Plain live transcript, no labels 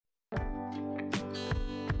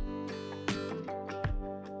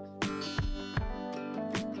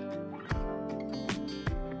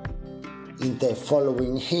In the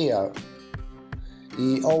following year,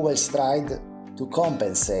 he always tried to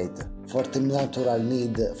compensate for the natural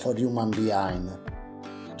need for human being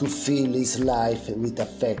to fill his life with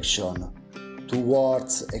affection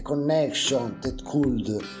towards a connection that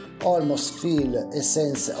could almost feel a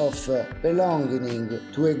sense of belonging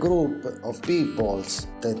to a group of peoples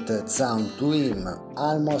that sound to him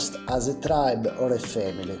almost as a tribe or a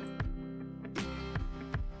family.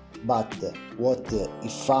 But what he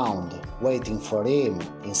found waiting for him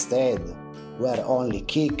instead were only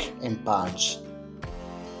kick and punch.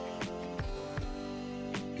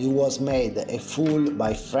 He was made a fool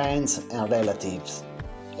by friends and relatives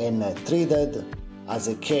and treated as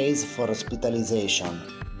a case for hospitalization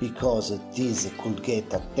because this could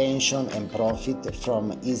get attention and profit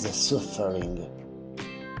from his suffering.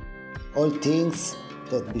 All things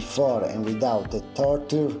that before and without the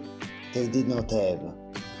torture they did not have.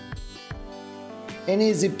 An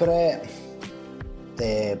easy prey,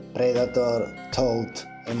 the predator thought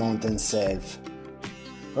among himself.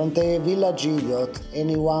 From the village idiot,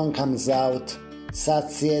 anyone comes out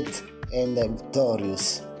satiated and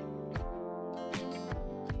victorious.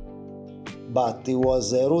 But he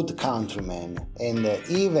was a rude countryman, and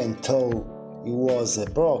even though he was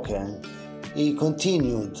broken, he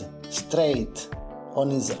continued straight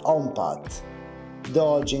on his own path,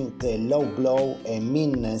 dodging the low blow and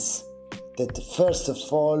meanness that first of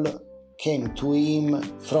all came to him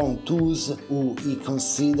from those who he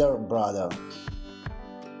considered brother.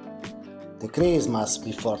 The Christmas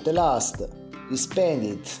before the last, he spent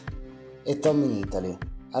it at home in Italy,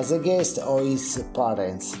 as a guest of his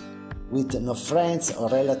parents, with no friends or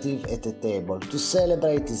relatives at the table to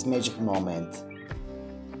celebrate this magic moment.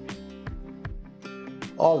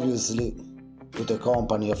 Obviously, with a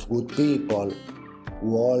company of good people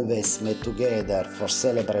who always met together for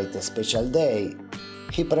celebrate a special day,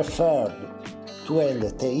 he preferred to end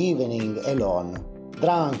the evening alone,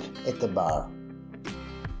 drunk at the bar.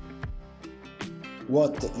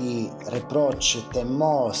 What he reproached the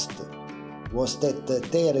most was that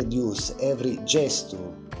they reduced every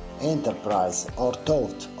gesture, enterprise or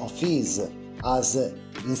thought of his as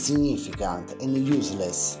insignificant and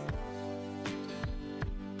useless.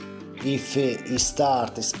 If he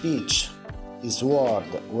started a speech, his words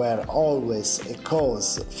were always a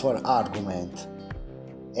cause for argument.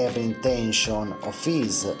 Every intention of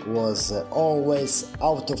his was always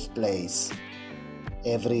out of place.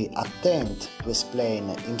 Every attempt to explain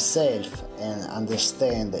himself and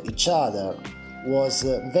understand each other was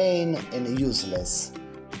vain and useless.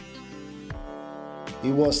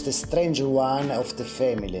 He was the strange one of the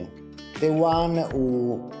family, the one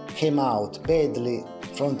who came out badly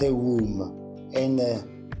from the womb, and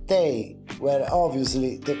they were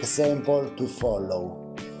obviously the example to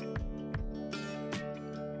follow.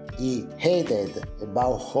 He hated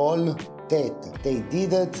above all that they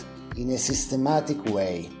did it in a systematic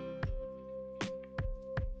way.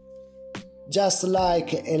 Just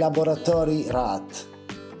like a laboratory rat,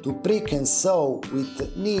 to prick and sew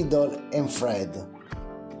with needle and thread.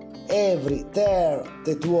 Every tear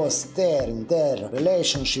that was tearing their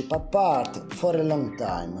relationship apart for a long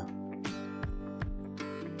time.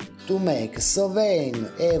 To make so vain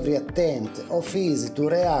every attempt of his to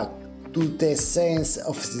react to the sense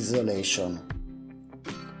of isolation.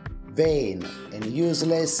 Vain and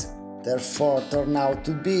useless, therefore turned out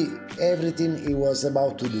to be everything he was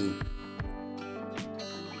about to do.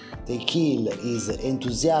 They kill his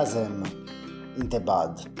enthusiasm in the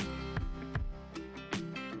bud.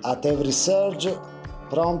 At every surge,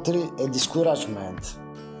 promptly a discouragement.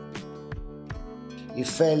 He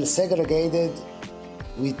felt segregated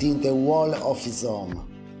within the wall of his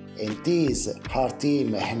home, and this hurt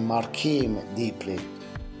him and marked him deeply.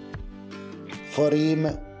 For him,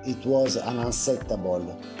 it was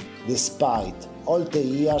unacceptable. Despite all the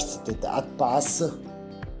years that had passed,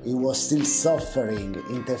 he was still suffering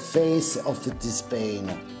in the face of this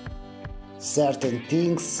pain. Certain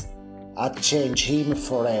things had changed him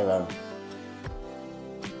forever.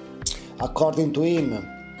 According to him,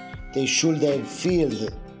 they should have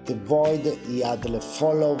filled the void he had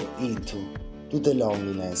fallen into, to the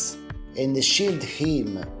loneliness, and shield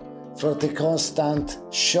him from the constant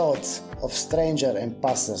shots of strangers and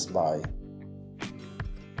passers-by.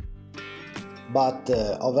 But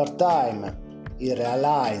over time, he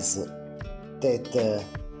realized that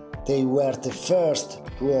they were the first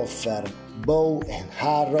to offer bow and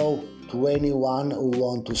arrow to anyone who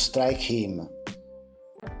wanted to strike him.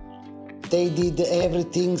 They did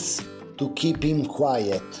everything to keep him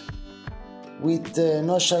quiet, with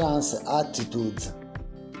nonchalant attitudes,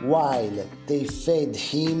 while they fed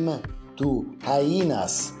him to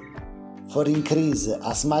hyenas for increase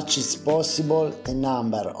as much as possible the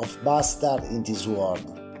number of bastards in this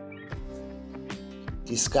world.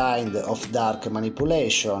 This kind of dark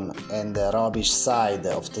manipulation and the rubbish side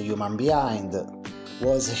of the human behind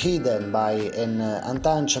was hidden by an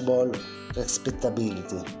untouchable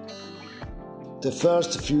respectability. The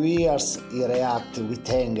first few years he reacted with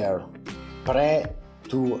anger, prey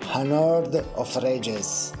to a horde of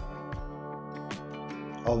rages.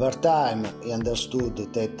 Over time he understood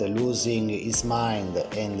that losing his mind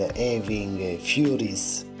and having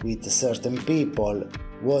furies with certain people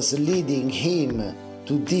was leading him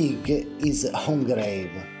to dig his own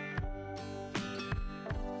grave.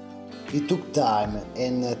 He took time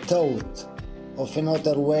and thought of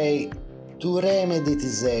another way to remedy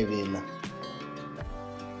this evil.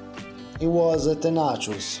 He was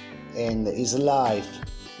tenacious and his life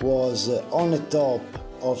was on the top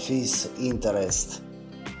of his interest.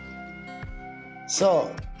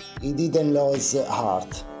 So he didn't lose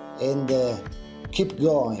heart and kept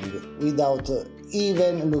going without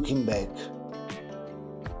even looking back.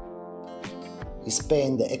 He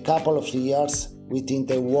spent a couple of years within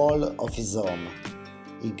the wall of his home.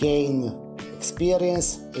 He gained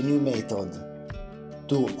experience a new method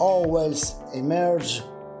to always emerge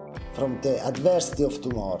from the adversity of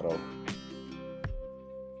tomorrow.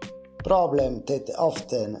 Problems that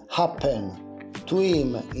often happen to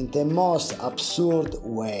him in the most absurd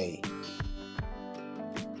way.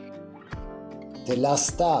 The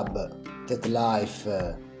last stab that life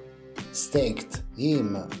staked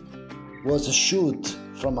him was a shoot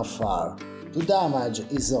from afar to damage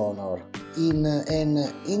his honor in an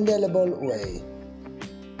indelible way.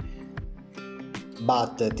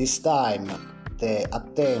 But this time the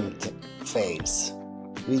attempt fails,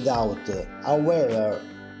 without, however,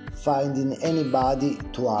 finding anybody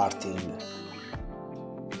to hurt him.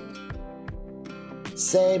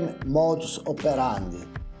 Same modus operandi,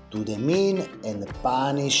 to demean and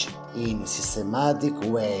punish in systematic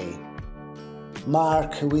way.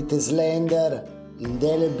 Mark with a slender,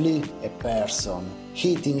 indelibly a person,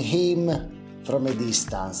 hitting him from a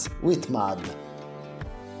distance with mud.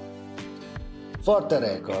 For the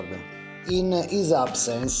record, in his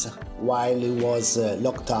absence, while he was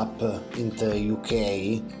locked up in the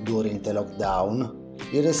UK during the lockdown,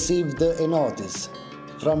 he received a notice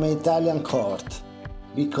from an Italian court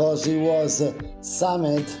because he was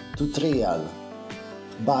summoned to trial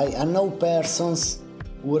by unknown persons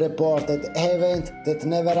who reported events that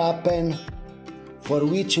never happened, for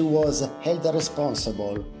which he was held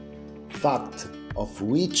responsible, fact of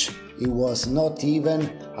which he was not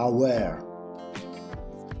even aware.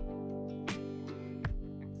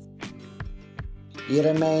 He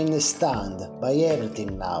remained stunned by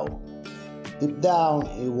everything now. Deep down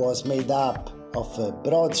he was made up of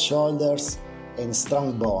broad shoulders and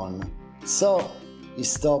strong bone, so he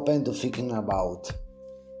stopped to thinking about.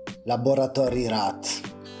 Laboratory rat,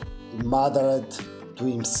 he muttered to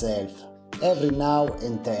himself every now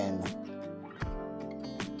and then.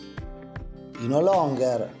 He no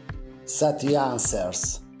longer sought the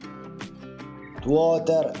answers. To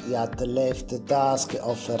others he had left the task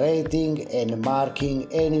of rating and marking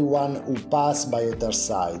anyone who passed by their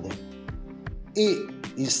side. He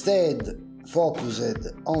instead focused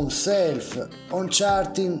on self, on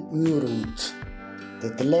charting new routes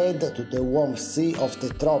that led to the warm sea of the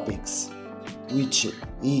tropics, which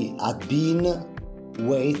he had been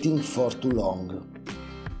waiting for too long.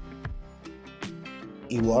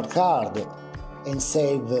 He worked hard and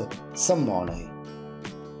saved some money.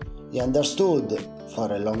 He understood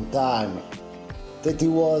for a long time that it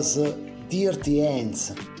was dirty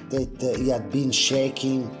hands that he had been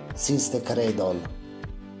shaking since the cradle.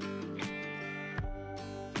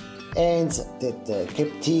 Hands that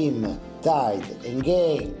kept him tied and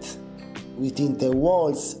gagged within the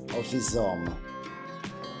walls of his home.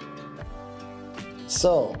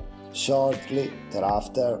 So, shortly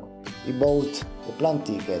thereafter, he bought a plane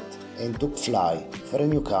ticket and took flight for a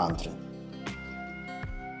new country.